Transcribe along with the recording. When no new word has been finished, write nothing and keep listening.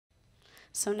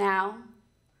So now,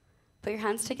 put your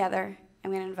hands together.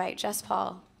 I'm going to invite Jess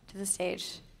Paul to the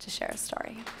stage to share a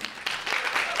story.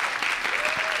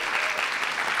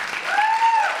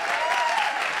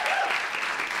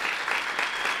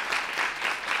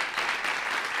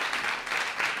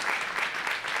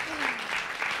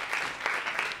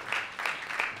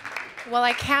 Well,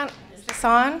 I can't, is this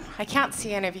on? I can't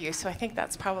see any of you, so I think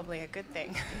that's probably a good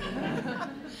thing.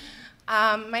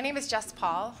 My name is Jess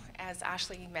Paul, as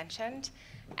Ashley mentioned,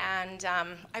 and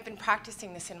I've been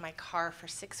practicing this in my car for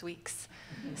 6 weeks.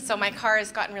 So my car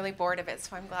has gotten really bored of it,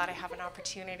 so I'm glad I have an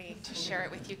opportunity to share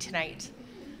it with you tonight.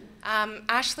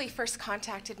 Ashley first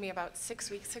contacted me about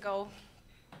 6 weeks ago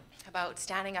about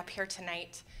standing up here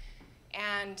tonight,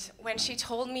 and when she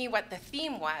told me what the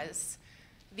theme was,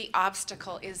 the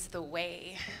obstacle is the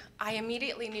way, I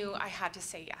immediately knew I had to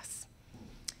say yes.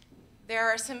 There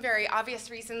are some very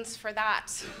obvious reasons for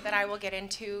that I will get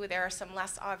into. There are some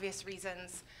less obvious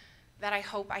reasons that I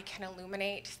hope I can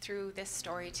illuminate through this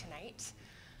story tonight.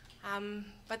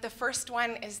 But the first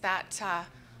one is that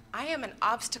I am an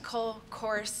obstacle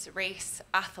course race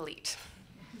athlete.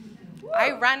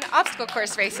 I run obstacle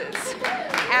course races.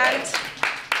 And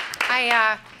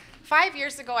 5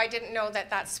 years ago, I didn't know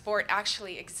that sport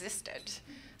actually existed.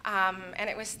 And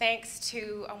it was thanks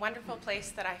to a wonderful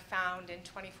place that I found in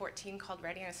 2014 called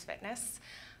Readiness Fitness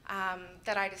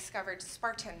that I discovered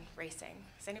Spartan racing.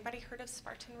 Has anybody heard of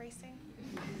Spartan racing?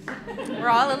 We're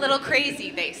all a little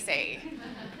crazy, they say.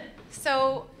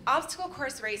 So obstacle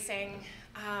course racing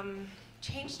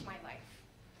changed my life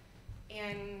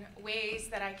in ways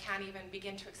that I can't even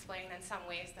begin to explain, and some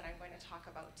ways that I'm going to talk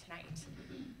about tonight.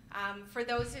 For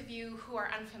those of you who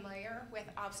are unfamiliar with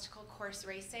obstacle course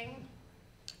racing,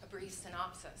 a brief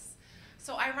synopsis.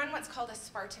 So I run what's called a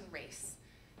Spartan race,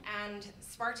 and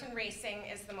Spartan racing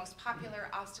is the most popular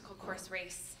obstacle course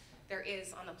race there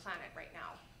is on the planet right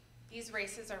now. These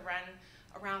races are run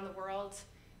around the world,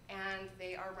 and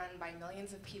they are run by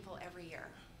millions of people every year.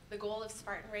 The goal of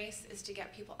Spartan race is to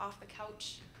get people off the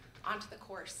couch, onto the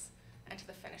course, and to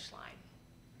the finish line.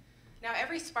 Now,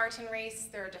 every Spartan race,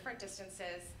 there are different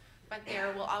distances, but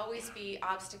there will always be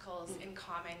obstacles in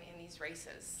common in these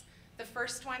races. The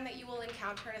first one that you will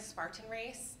encounter in a Spartan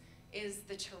race is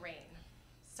the terrain.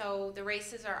 So the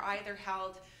races are either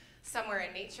held somewhere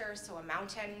in nature, so a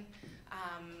mountain,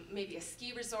 maybe a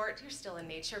ski resort. You're still in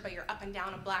nature, but you're up and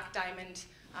down a Black Diamond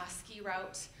ski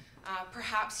route.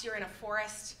 Perhaps you're in a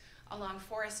forest, along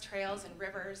forest trails and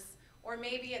rivers, or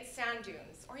maybe it's sand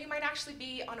dunes, or you might actually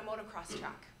be on a motocross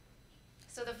track.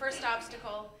 So the first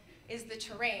obstacle is the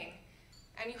terrain,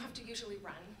 and you have to usually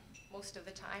run most of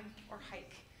the time, or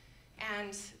hike,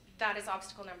 and that is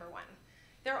obstacle number one.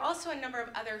 There are also a number of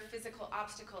other physical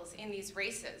obstacles in these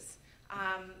races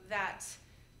that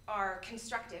are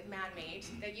constructed, man-made,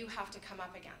 that you have to come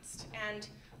up against. And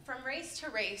from race to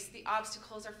race, the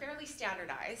obstacles are fairly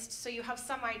standardized, so you have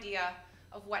some idea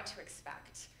of what to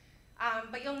expect.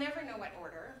 But you'll never know what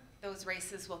order those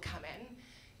races will come in.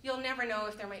 You'll never know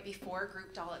if there might be 4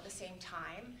 grouped all at the same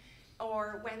time,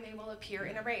 or when they will appear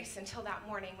in a race until that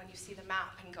morning when you see the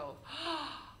map and go, oh,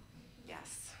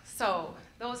 yes. So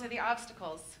those are the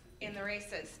obstacles in the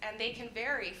races, and they can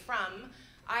vary from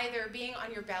either being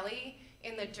on your belly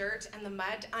in the dirt and the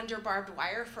mud under barbed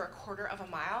wire for 1/4 of a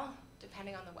mile,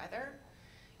 depending on the weather.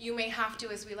 You may have to,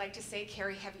 as we like to say,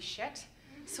 carry heavy shit.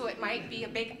 So it might be a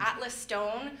big Atlas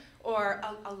stone or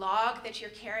a log that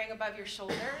you're carrying above your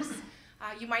shoulders.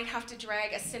 You might have to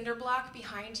drag a cinder block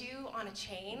behind you on a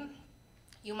chain.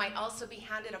 You might also be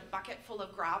handed a bucket full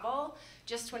of gravel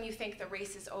just when you think the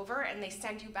race is over and they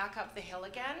send you back up the hill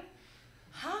again.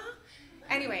 Huh?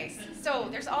 Anyways, so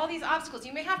there's all these obstacles.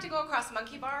 You may have to go across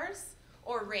monkey bars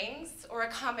or rings, or a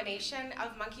combination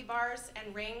of monkey bars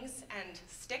and rings and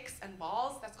sticks and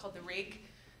balls. That's called the rig.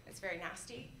 It's very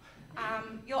nasty.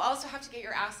 You'll also have to get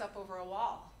your ass up over a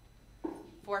wall.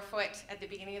 4 foot at the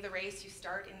beginning of the race, you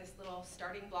start in this little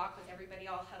starting block with everybody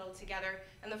all huddled together,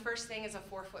 and the first thing is a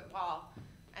 4-foot wall.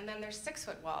 And then there's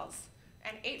 6-foot walls,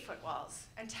 and 8-foot walls,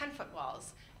 and 10-foot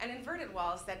walls, and inverted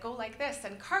walls that go like this,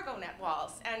 and cargo net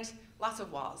walls, and lots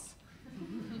of walls.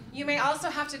 You may also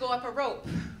have to go up a rope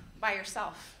by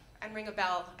yourself and ring a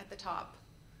bell at the top.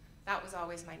 That was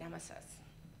always my nemesis.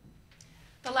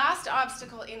 The last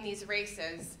obstacle in these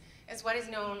races is what is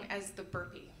known as the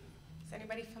burpee. Is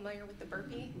anybody familiar with the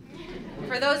burpee?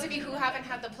 For those of you who haven't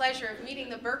had the pleasure of meeting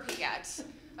the burpee yet,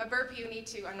 a burpee you need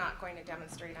to, I'm not going to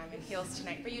demonstrate, I'm in heels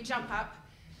tonight, but you jump up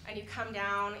and you come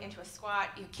down into a squat,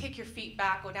 you kick your feet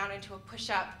back, go down into a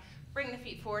push-up, bring the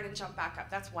feet forward and jump back up.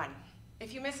 That's 1.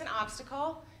 If you miss an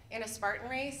obstacle in a Spartan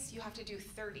race, you have to do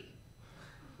 30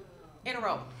 in a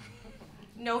row.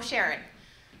 No sharing.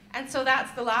 And so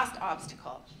that's the last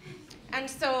obstacle. And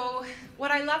so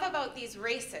what I love about these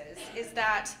races is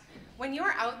that when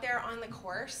you're out there on the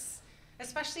course,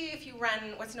 especially if you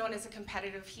run what's known as a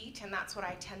competitive heat, and that's what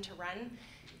I tend to run,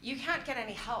 you can't get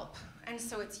any help. And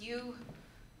so it's you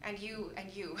and you and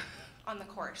you on the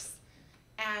course.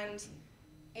 And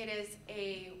it is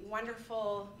a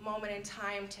wonderful moment in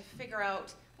time to figure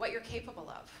out what you're capable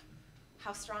of,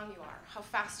 how strong you are, how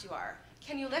fast you are,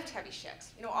 can you lift heavy shit,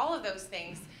 you know, all of those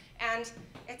things. And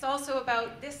it's also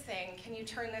about this thing, can you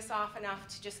turn this off enough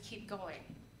to just keep going?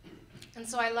 And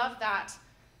so I love that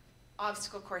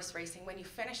obstacle course racing. When you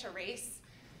finish a race,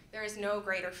 there is no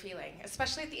greater feeling,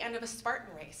 especially at the end of a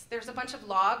Spartan race. There's a bunch of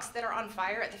logs that are on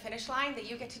fire at the finish line that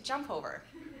you get to jump over.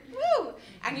 Woo!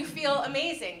 And you feel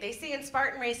amazing. They say in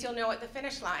Spartan race, you'll know at the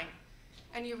finish line.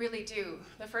 And you really do.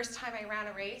 The first time I ran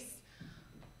a race,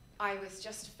 I was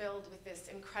just filled with this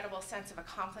incredible sense of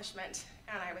accomplishment,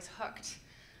 and I was hooked.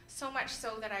 So much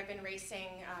so that I've been racing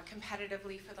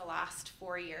competitively for the last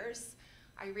 4 years.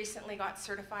 I recently got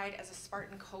certified as a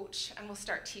Spartan coach and will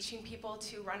start teaching people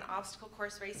to run obstacle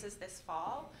course races this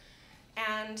fall.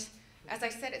 And as I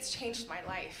said, it's changed my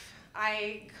life.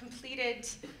 I completed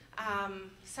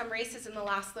some races in the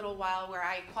last little while where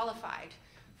I qualified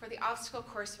for the Obstacle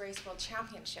Course Race World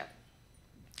Championship.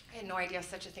 I had no idea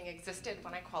such a thing existed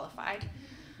when I qualified.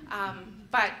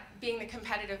 But being the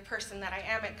competitive person that I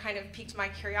am, it kind of piqued my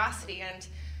curiosity, and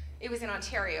it was in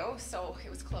Ontario, so it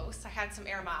was close. I had some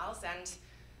air miles and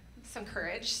some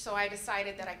courage, so I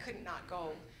decided that I couldn't not go.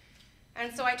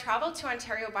 And so I traveled to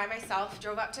Ontario by myself,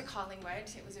 drove up to Collingwood.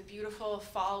 It was a beautiful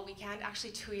fall weekend,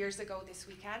 actually 2 years ago this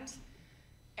weekend,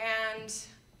 and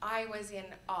I was in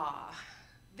awe.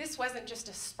 This wasn't just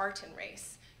a Spartan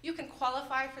race. You can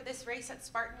qualify for this race at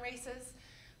Spartan races,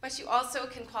 but you also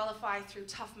can qualify through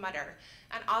Tough Mudder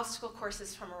and obstacle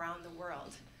courses from around the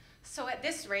world. So at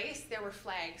this race, there were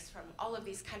flags from all of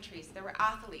these countries. There were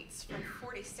athletes from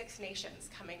 46 nations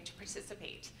coming to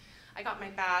participate. I got my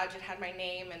badge, it had my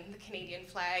name and the Canadian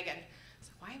flag, and I was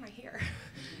like, why am I here?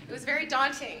 It was very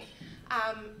daunting.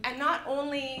 And not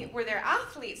only were there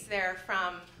athletes there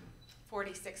from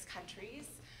 46 countries,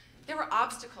 there were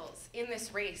obstacles in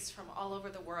this race from all over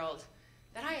the world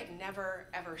that I had never,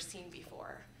 ever seen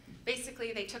before.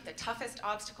 Basically, they took the toughest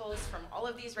obstacles from all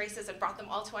of these races and brought them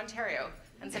all to Ontario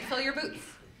and said, fill your boots.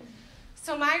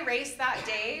 So my race that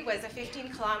day was a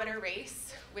 15-kilometer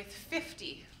race with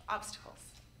 50 obstacles.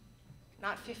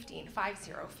 Not 15,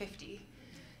 50.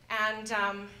 And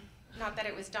not that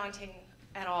it was daunting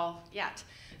at all yet.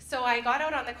 So I got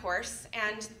out on the course,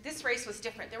 and this race was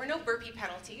different. There were no burpee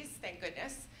penalties, thank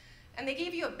goodness. And they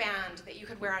gave you a band that you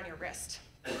could wear on your wrist.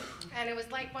 And it was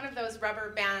like one of those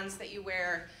rubber bands that you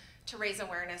wear to raise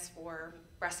awareness for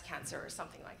breast cancer or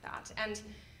something like that. And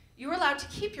you were allowed to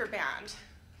keep your band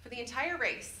for the entire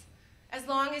race as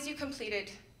long as you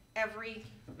completed every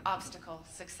obstacle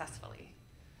successfully.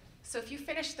 So if you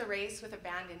finished the race with a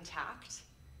band intact,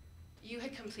 you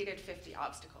had completed 50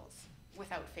 obstacles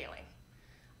without failing.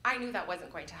 I knew that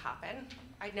wasn't going to happen.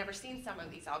 I'd never seen some of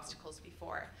these obstacles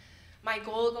before. My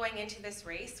goal going into this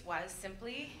race was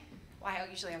simply, well, I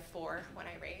usually have 4 when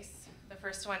I race. The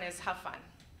first one is have fun.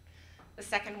 The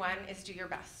second one is do your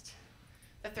best.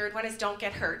 The third one is don't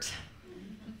get hurt.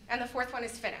 And the fourth one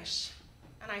is finish.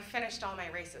 And I finished all my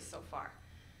races so far.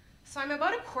 So I'm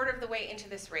about a quarter of the way into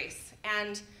this race.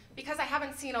 And because I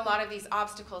haven't seen a lot of these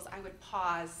obstacles, I would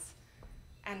pause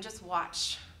and just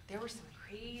watch. There were some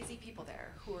crazy people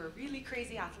there who were really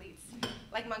crazy athletes,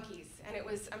 like monkeys, and it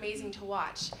was amazing to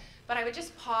watch. But I would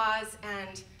just pause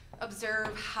and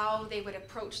observe how they would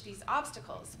approach these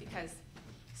obstacles, because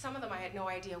some of them I had no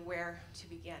idea where to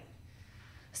begin.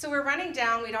 So we're running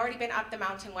down, we'd already been up the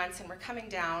mountain once, and we're coming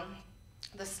down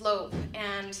the slope,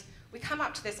 and we come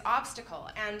up to this obstacle,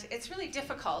 and it's really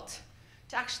difficult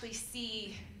to actually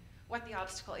see what the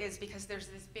obstacle is because there's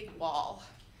this big wall.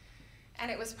 And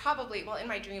it was probably, well, in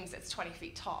my dreams it's 20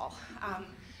 feet tall,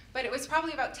 but it was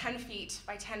probably about 10 feet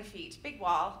by 10 feet, big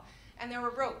wall, and there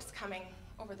were ropes coming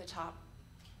over the top.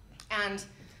 And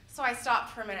so I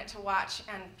stopped for a minute to watch,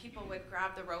 and people would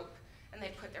grab the rope and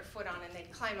they'd put their foot on and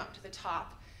they'd climb up to the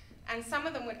top. And some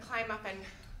of them would climb up and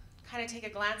kind of take a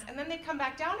glance, and then they'd come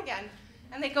back down again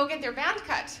and they'd go get their band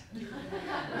cut. And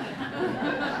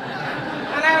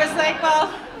I was like,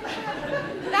 well,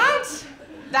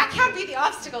 that can't be the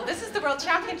obstacle. This is the World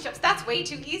Championships. That's way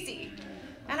too easy.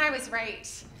 And I was right.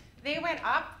 They went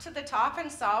up to the top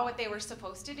and saw what they were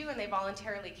supposed to do, and they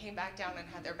voluntarily came back down and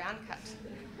had their band cut.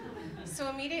 So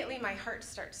immediately my heart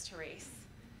starts to race,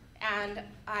 and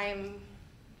I'm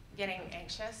getting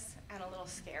anxious and a little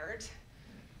scared.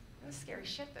 It's scary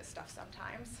shit, this stuff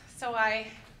sometimes. So I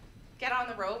get on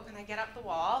the rope and I get up the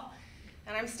wall,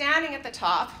 and I'm standing at the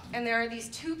top, and there are these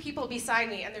two people beside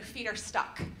me, and their feet are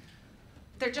stuck.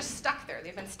 They're just stuck there.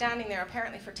 They've been standing there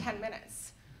apparently for 10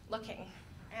 minutes looking.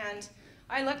 And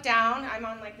I look down, I'm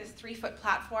on like this 3-foot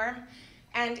platform,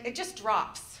 and it just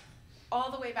drops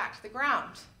all the way back to the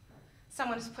ground.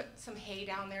 Someone has put some hay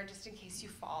down there just in case you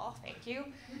fall, thank you.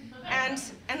 And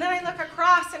then I look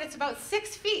across, and it's about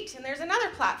 6 feet, and there's another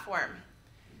platform.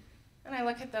 And I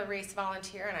look at the race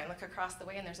volunteer, and I look across the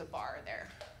way, and there's a bar there.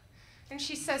 And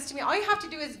she says to me, all you have to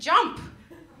do is jump.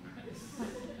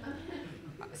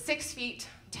 6 feet,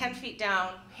 10 feet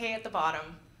down, hay at the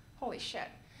bottom. Holy shit.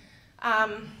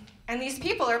 And these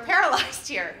people are paralyzed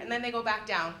here, and then they go back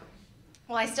down.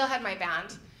 Well, I still had my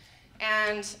band,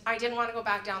 and I didn't want to go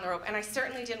back down the rope, and I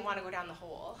certainly didn't want to go down the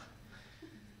hole.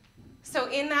 So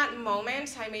in that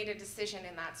moment, I made a decision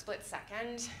in that split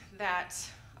second that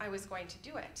I was going to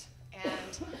do it.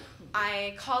 And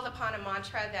I called upon a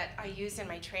mantra that I use in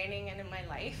my training and in my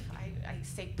life. I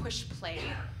say push play,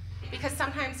 because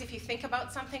sometimes if you think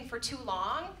about something for too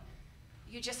long,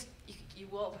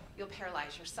 you'll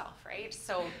paralyze yourself, right?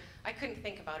 So I couldn't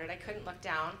think about it. I couldn't look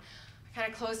down. I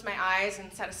kind of closed my eyes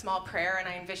and said a small prayer, and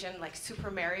I envisioned like Super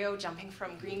Mario jumping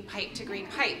from green pipe to green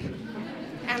pipe.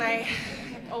 And I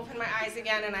opened my eyes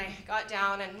again, and I got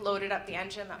down and loaded up the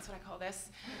engine. That's what I call this.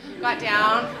 Got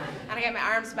down, and I got my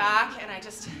arms back, and I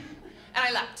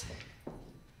leapt.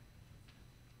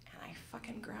 And I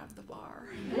fucking grabbed the bar.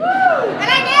 Woo! And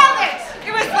I nailed it!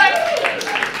 It was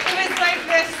like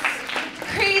this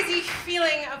crazy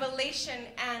feeling of elation,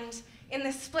 and in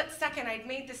this split second, I'd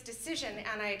made this decision,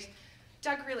 and I'd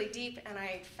dug really deep, and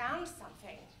I'd found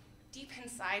something deep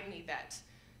inside me that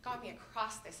got me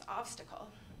across this obstacle.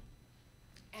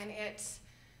 And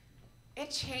it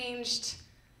changed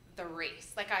the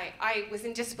race. Like I was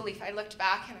in disbelief. I looked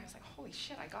back, and I was like, holy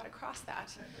shit, I got across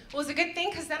that. Well, it was a good thing,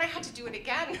 because then I had to do it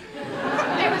again.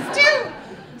 There was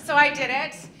 2. So I did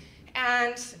it,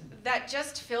 and that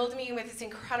just filled me with this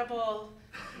incredible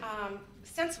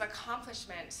sense of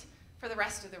accomplishment for the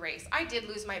rest of the race. I did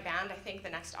lose my band, I think, the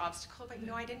next obstacle, but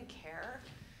I didn't care,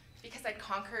 because I'd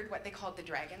conquered what they called the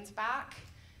dragon's back.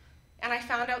 And I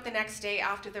found out the next day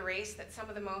after the race that some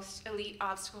of the most elite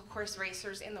obstacle course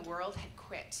racers in the world had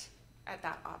quit at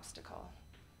that obstacle.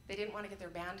 They didn't want to get their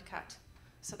band cut,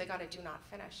 so they got a do not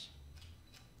finish.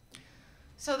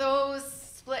 So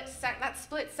that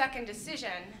split second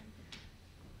decision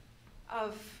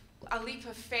of a leap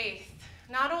of faith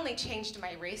not only changed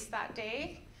my race that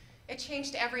day, it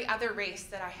changed every other race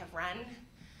that I have run,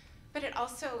 but it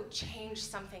also changed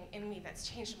something in me that's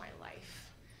changed my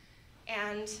life.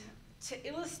 And to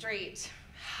illustrate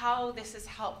how this has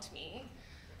helped me,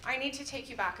 I need to take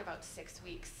you back about 6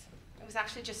 weeks. It was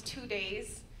actually just 2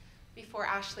 days before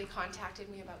Ashley contacted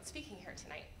me about speaking here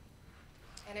tonight.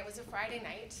 And it was a Friday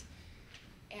night,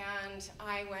 and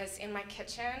I was in my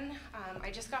kitchen.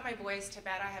 I just got my boys to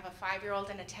bed. I have a 5-year-old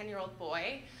and a 10-year-old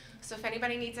boy. So if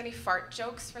anybody needs any fart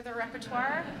jokes for their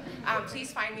repertoire,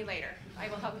 please find me later. I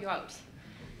will help you out.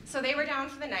 So they were down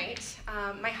for the night.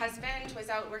 My husband was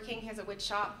out working. He has a wood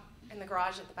shop in the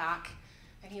garage at the back,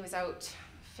 and he was out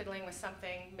fiddling with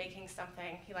something, making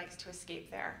something. He likes to escape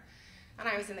there. And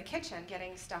I was in the kitchen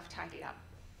getting stuff tidied up.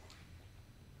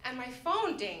 And my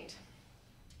phone dinged.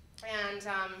 And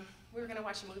we were going to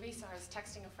watch a movie, so I was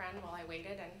texting a friend while I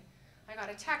waited, and I got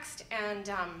a text. And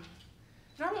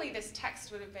normally this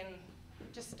text would have been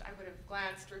I would have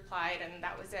glanced, replied, and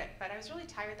that was it. But I was really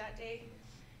tired that day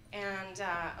and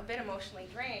a bit emotionally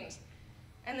drained.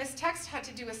 And this text had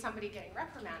to do with somebody getting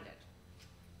reprimanded.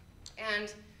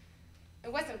 And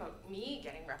it wasn't about me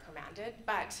getting reprimanded,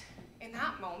 but in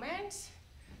that moment,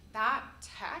 that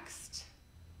text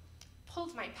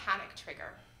pulled my panic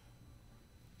trigger.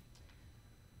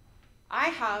 I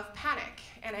have panic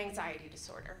and anxiety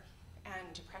disorder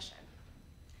and depression.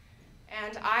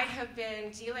 And I have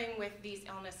been dealing with these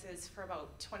illnesses for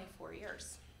about 24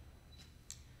 years.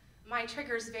 My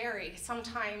triggers vary.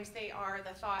 Sometimes they are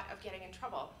the thought of getting in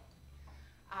trouble,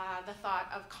 the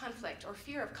thought of conflict or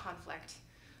fear of conflict.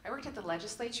 I worked at the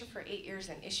legislature for 8 years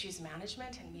in issues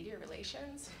management and media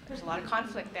relations. There's a lot of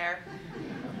conflict there.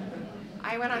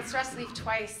 I went on stress leave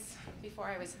twice before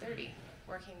I was 30,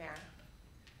 working there.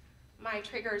 My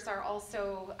triggers are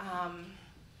also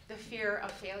the fear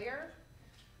of failure,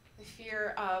 the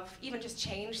fear of even just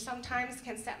change sometimes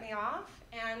can set me off,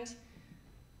 and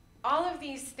all of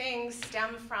these things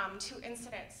stem from 2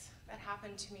 incidents that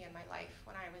happened to me in my life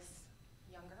when I was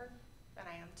younger than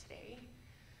I am today.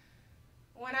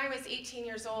 When I was 18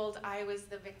 years old, I was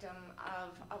the victim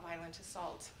of a violent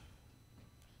assault.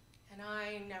 And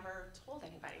I never told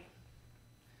anybody.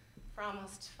 for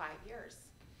almost 5 years.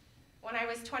 When I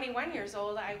was 21 years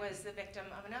old, I was the victim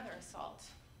of another assault.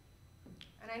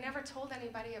 And I never told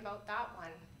anybody about that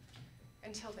one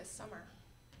until this summer.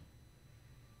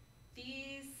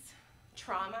 These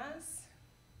traumas,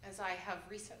 as I have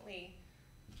recently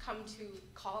come to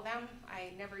call them,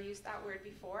 I never used that word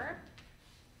before,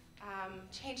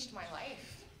 changed my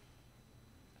life.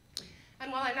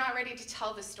 And while I'm not ready to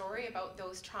tell the story about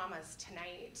those traumas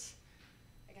tonight,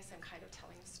 I guess I'm kind of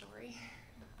telling a story.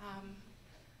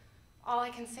 All I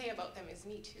can say about them is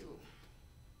me too.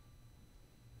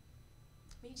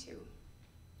 Me too.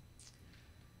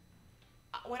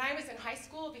 When I was in high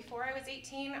school, before I was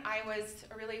 18, I was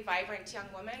a really vibrant young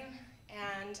woman,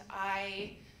 and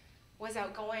I was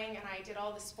outgoing, and I did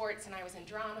all the sports, and I was in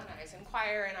drama, and I was in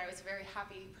choir, and I was a very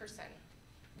happy person.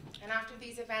 And after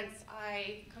these events,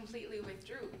 I completely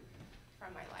withdrew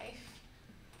from my life.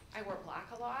 I wore black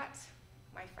a lot.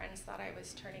 My friends thought I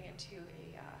was turning into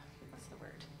a, what's the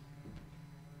word?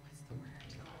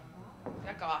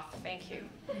 A goth, thank you.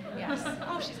 Yes.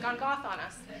 Oh, she's gone goth on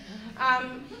us.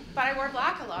 But I wore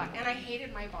black a lot, and I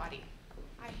hated my body.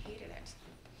 I hated it.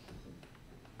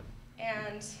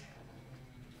 And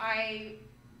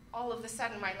all of a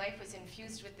sudden, my life was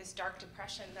infused with this dark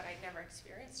depression that I'd never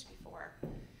experienced before,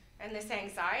 and this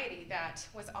anxiety that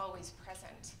was always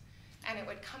present. And it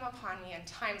would come upon me in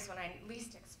times when I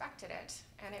least expected it,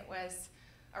 and it was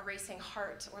a racing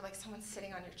heart, or like someone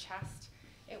sitting on your chest.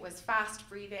 It was fast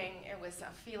breathing. It was a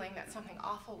feeling that something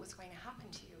awful was going to happen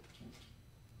to you.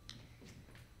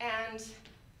 And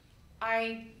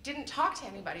I didn't talk to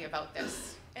anybody about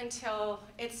this until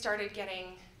it started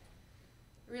getting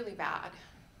really bad.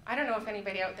 I don't know if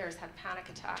anybody out there has had panic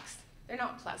attacks. They're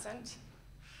not pleasant.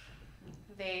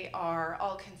 They are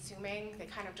all-consuming. They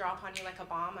kind of drop on you like a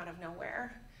bomb out of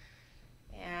nowhere.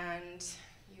 And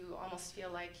you almost feel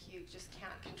like you just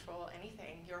can't control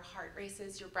anything. Your heart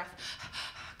races, your breath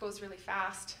goes really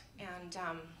fast, and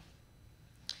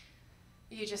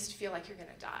you just feel like you're gonna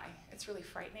die. It's really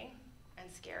frightening and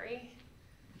scary.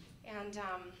 And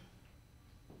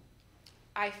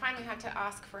I finally had to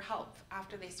ask for help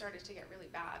after they started to get really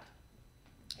bad.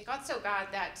 It got so bad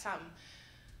that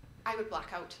I would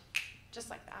black out, just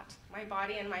like that. My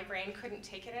body and my brain couldn't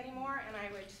take it anymore, and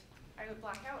I would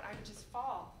black out. I would just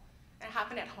fall. And it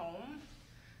happened at home.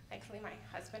 Thankfully, my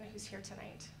husband, who's here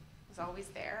tonight, was always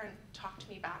there and talked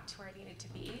me back to where I needed to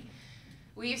be.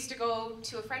 We used to go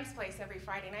to a friend's place every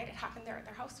Friday night. It happened there at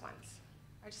their house once.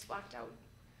 I just blacked out.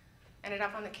 Ended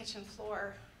up on the kitchen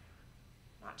floor,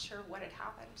 not sure what had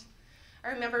happened. I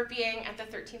remember being at the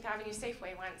 13th Avenue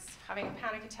Safeway once, having a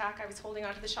panic attack. I was holding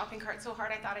onto the shopping cart so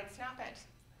hard I thought I'd snap it.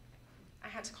 I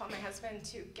had to call my husband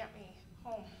to get me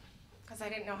home, because I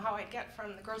didn't know how I'd get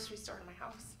from the grocery store to my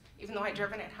house, even though I'd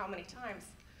driven it how many times.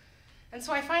 And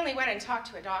so I finally went and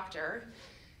talked to a doctor,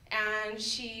 and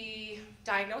she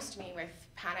diagnosed me with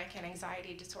panic and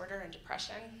anxiety disorder and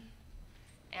depression,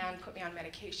 and put me on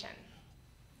medication.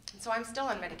 And so I'm still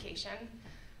on medication.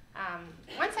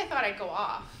 Once I thought I'd go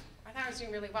off, I thought I was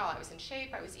doing really well. I was in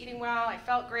shape, I was eating well, I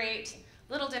felt great.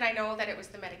 Little did I know that it was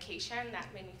the medication that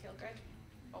made me feel good,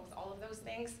 both all of those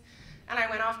things. And I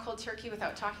went off cold turkey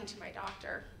without talking to my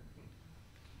doctor.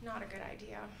 Not a good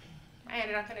idea. I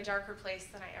ended up in a darker place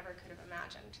than I ever could have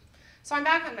imagined. So I'm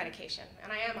back on medication,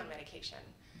 and I am on medication.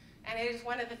 And it is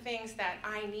one of the things that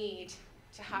I need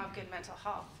to have good mental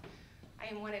health. I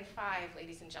am 1 in 5,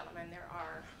 ladies and gentlemen. There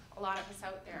are a lot of us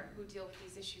out there who deal with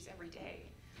these issues every day.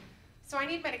 So I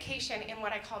need medication in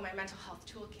what I call my mental health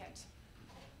toolkit.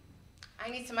 I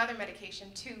need some other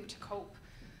medication too to cope.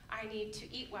 I need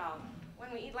to eat well.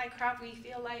 When we eat like crap, we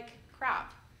feel like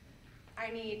crap. I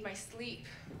need my sleep.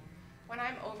 When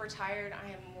I'm overtired, I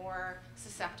am more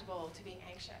susceptible to being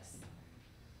anxious.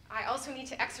 I also need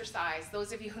to exercise.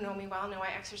 Those of you who know me well know I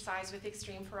exercise with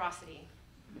extreme ferocity.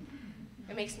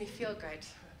 It makes me feel good.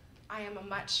 I am a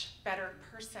much better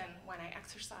person when I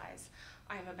exercise.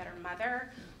 I am a better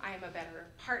mother, I am a better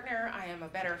partner, I am a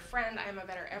better friend, I am a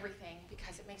better everything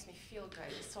because it makes me feel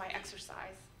good, so I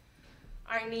exercise.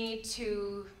 I need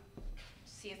to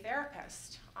see a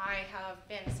therapist. I have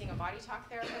been seeing a body talk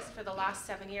therapist for the last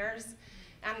 7 years,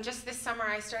 and just this summer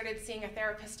I started seeing a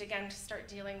therapist again to start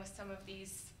dealing with some of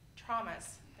these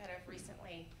traumas that have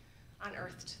recently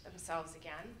unearthed themselves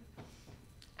again.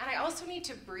 And I also need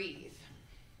to breathe.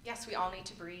 Yes, we all need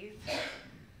to breathe.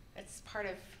 It's part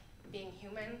of being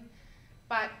human,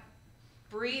 but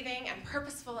breathing and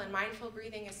purposeful and mindful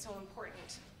breathing is so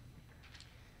important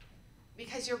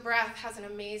because your breath has an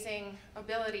amazing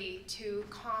ability to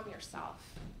calm yourself.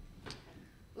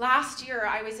 Last year,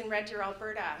 I was in Red Deer,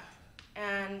 Alberta,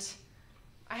 and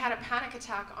I had a panic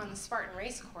attack on the Spartan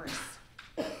race course.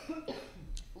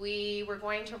 We were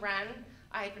going to run.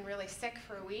 I had been really sick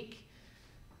for a week.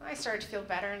 I started to feel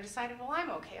better and decided, well, I'm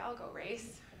okay, I'll go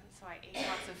race. And so I ate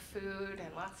lots of food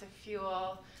and lots of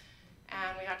fuel,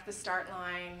 and we got to the start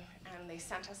line, and they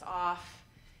sent us off.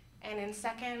 And in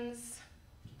seconds,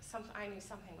 I knew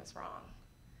something was wrong.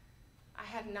 I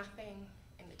had nothing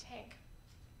in the tank.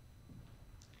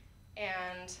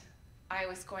 And I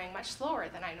was going much slower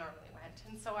than I normally went.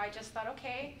 And so I just thought,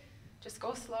 okay, just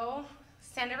go slow,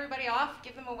 send everybody off,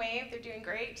 give them a wave, they're doing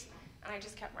great. And I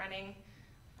just kept running.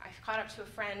 I caught up to a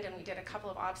friend and we did a couple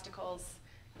of obstacles.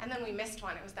 And then we missed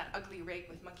one. It was that ugly rig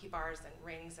with monkey bars and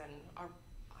rings and a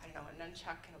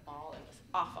nunchuck and a ball. It was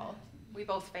awful. We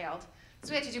both failed.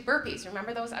 So we had to do burpees.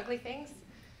 Remember those ugly things?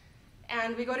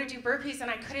 And we go to do burpees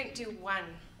and I couldn't do one.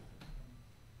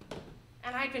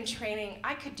 And I'd been training.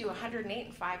 I could do 108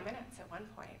 in 5 minutes at one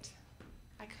point.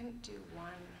 I couldn't do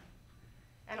one.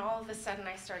 And all of a sudden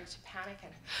I started to panic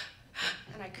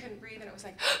and I couldn't breathe, and it was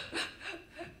like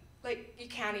you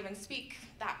can't even speak,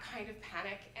 that kind of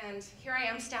panic. And here I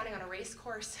am standing on a race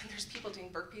course, and there's people doing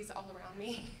burpees all around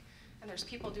me. And there's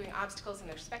people doing obstacles, and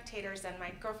there's spectators, and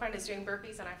my girlfriend is doing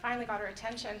burpees, and I finally got her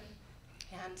attention.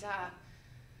 And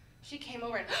she came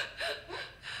over, and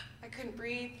I couldn't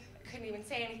breathe. I couldn't even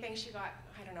say anything. She got,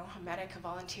 I don't know, a medic, a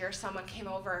volunteer, someone came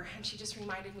over, and she just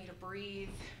reminded me to breathe.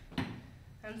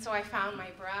 And so I found my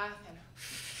breath, and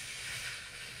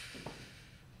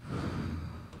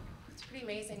it's pretty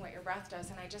amazing what your breath does.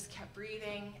 And I just kept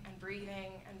breathing and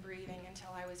breathing and breathing until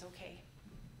I was okay.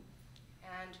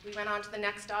 And we went on to the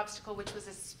next obstacle, which was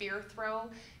a spear throw.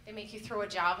 They make you throw a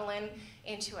javelin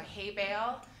into a hay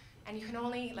bale, and you can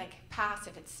only pass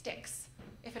if it sticks.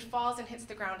 If it falls and hits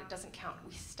the ground, it doesn't count.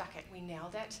 We stuck it, we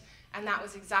nailed it, and that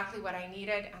was exactly what I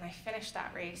needed, and I finished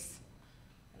that race.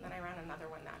 And then I ran another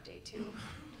one that day too.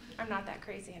 I'm not that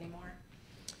crazy anymore.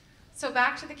 So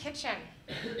back to the kitchen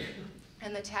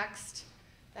and the text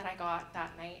that I got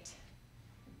that night.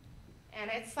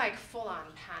 And it's like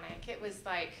full-on panic. It was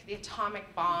like the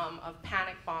atomic bomb of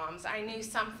panic bombs. I knew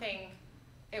something,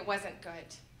 it wasn't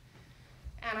good.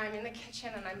 And I'm in the kitchen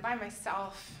and I'm by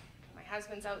myself. My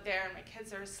husband's out there and my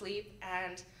kids are asleep,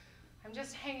 and I'm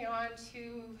just hanging on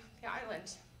to the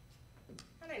island.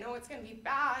 And I know it's gonna be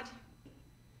bad.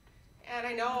 And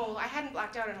I know I hadn't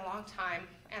blacked out in a long time,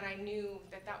 and I knew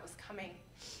that that was coming.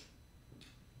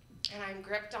 And I'm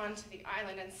gripped onto the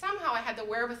island, and somehow I had the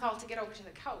wherewithal to get over to the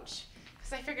couch.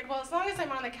 Because I figured, well, as long as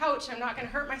I'm on the couch, I'm not going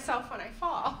to hurt myself when I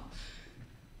fall.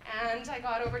 And I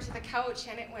got over to the couch,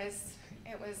 and it was,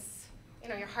 you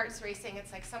know, your heart's racing.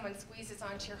 It's like someone squeezes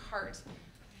onto your heart.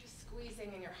 You're just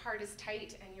squeezing, and your heart is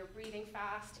tight, and you're breathing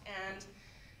fast, and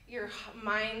your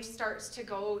mind starts to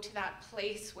go to that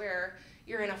place where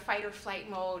you're in a fight or flight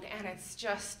mode, and it's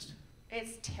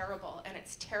terrible, and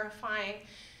it's terrifying,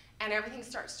 and everything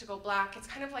starts to go black. It's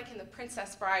kind of like in The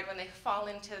Princess Bride when they fall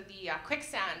into the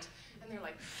quicksand, and they're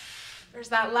like, there's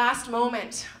that last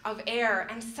moment of air,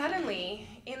 and suddenly,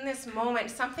 in this moment,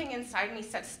 something inside me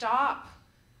said, stop.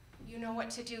 You know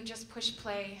what to do, just push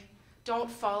play. Don't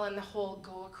fall in the hole,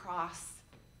 go across.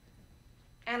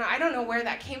 And I don't know where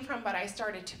that came from, but I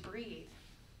started to breathe.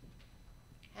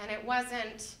 And it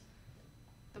wasn't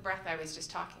the breath I was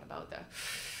just talking about,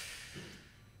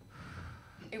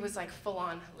 it was like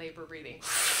full-on labor breathing.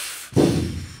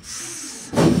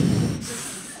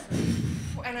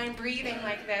 And I'm breathing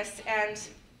like this, and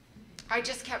I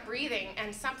just kept breathing,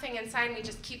 and something inside me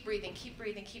just keep breathing, keep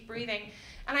breathing, keep breathing.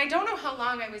 And I don't know how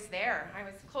long I was there. I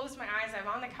was closed my eyes, I'm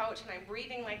on the couch, and I'm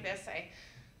breathing like this,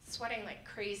 sweating like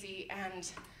crazy, and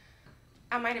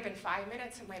it might have been 5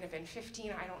 minutes, it might have been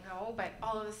 15, I don't know, but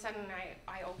all of a sudden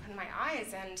I opened my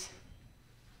eyes, and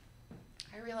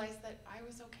I realized that I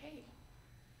was okay.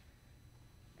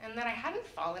 And that I hadn't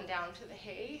fallen down to the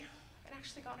hay, I'd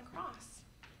actually gone across.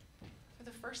 For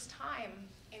the first time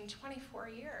in 24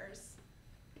 years,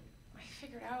 I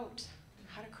figured out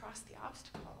how to cross the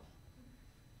obstacle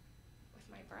with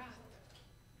my breath.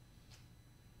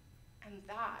 And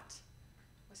that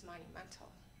was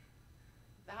monumental.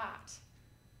 That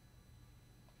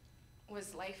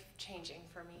was life-changing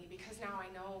for me, because now I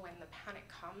know when the panic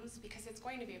comes, because it's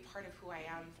going to be a part of who I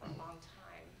am for a long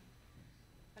time.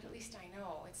 But at least I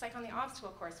know. It's like on the obstacle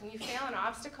course. When you fail an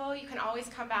obstacle, you can always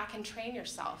come back and train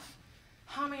yourself.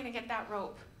 How am I going to get that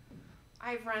rope?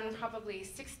 I've run probably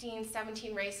 16,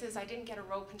 17 races. I didn't get a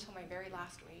rope until my very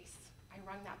last race. I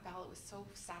rung that bell. It was so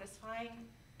satisfying.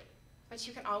 But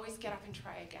you can always get up and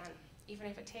try again, even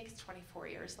if it takes 24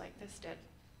 years like this did.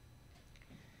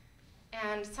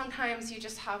 And sometimes you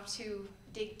just have to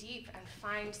dig deep and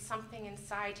find something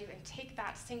inside you and take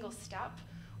that single step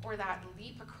or that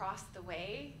leap across the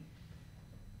way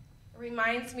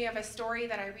reminds me of a story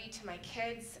that I read to my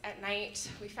kids at night.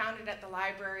 We found it at the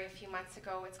library a few months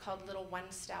ago. It's called Little One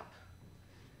Step.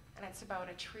 And it's about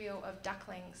a trio of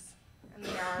ducklings, and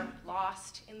they are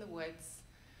lost in the woods.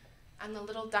 And the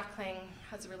little duckling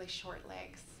has really short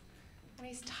legs, and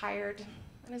he's tired,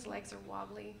 and his legs are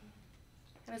wobbly.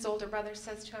 And his older brother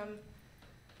says to him,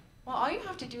 well, all you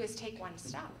have to do is take one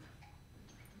step.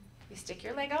 You stick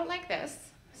your leg out like this,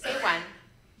 say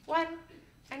one,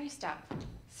 and you step,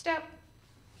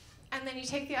 and then you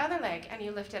take the other leg and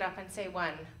you lift it up and say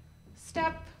one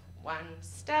step,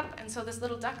 and so this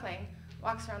little duckling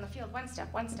walks around the field, one step,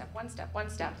 and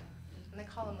they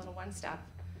call him Little One Step.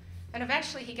 And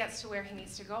eventually he gets to where he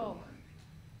needs to go,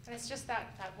 and it's just that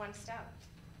one step.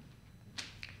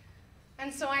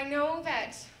 And so I know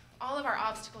that all of our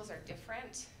obstacles are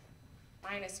different.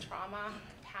 Mine is trauma,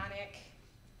 panic.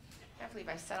 I can't believe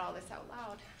I said all this out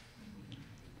loud.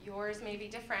 Yours may be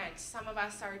different. Some of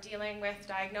us are dealing with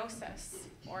diagnosis,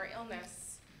 or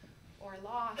illness, or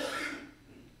loss,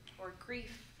 or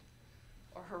grief,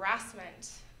 or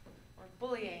harassment, or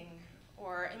bullying,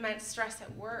 or immense stress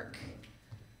at work.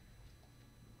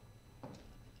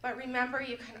 But remember,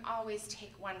 you can always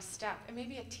take one step. It may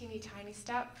be a teeny tiny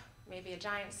step, maybe a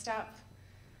giant step,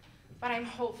 but I'm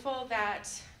hopeful that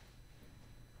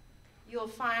you'll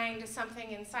find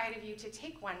something inside of you to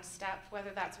take one step,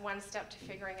 whether that's one step to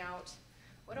figuring out,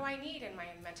 what do I need in my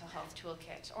mental health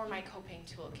toolkit or my coping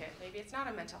toolkit? Maybe it's not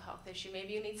a mental health issue.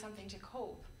 Maybe you need something to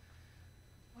cope.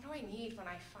 What do I need when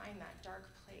I find that dark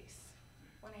place?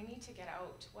 When I need to get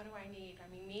out, what do I need?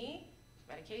 I mean, me,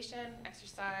 medication,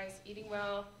 exercise, eating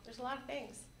well, there's a lot of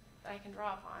things that I can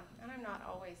draw upon, and I'm not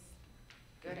always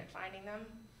good at finding them.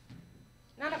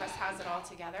 None of us has it all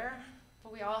together,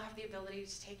 but we all have the ability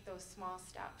to take those small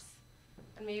steps.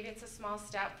 And maybe it's a small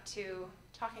step to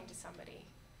talking to somebody,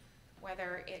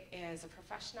 whether it is a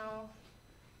professional,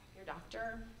 your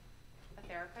doctor, a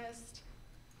therapist,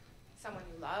 someone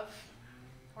you love,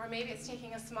 or maybe it's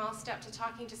taking a small step to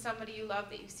talking to somebody you love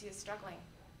that you see is struggling.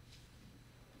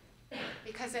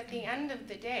 Because at the end of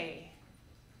the day,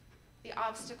 the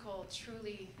obstacle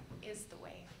truly is the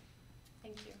way.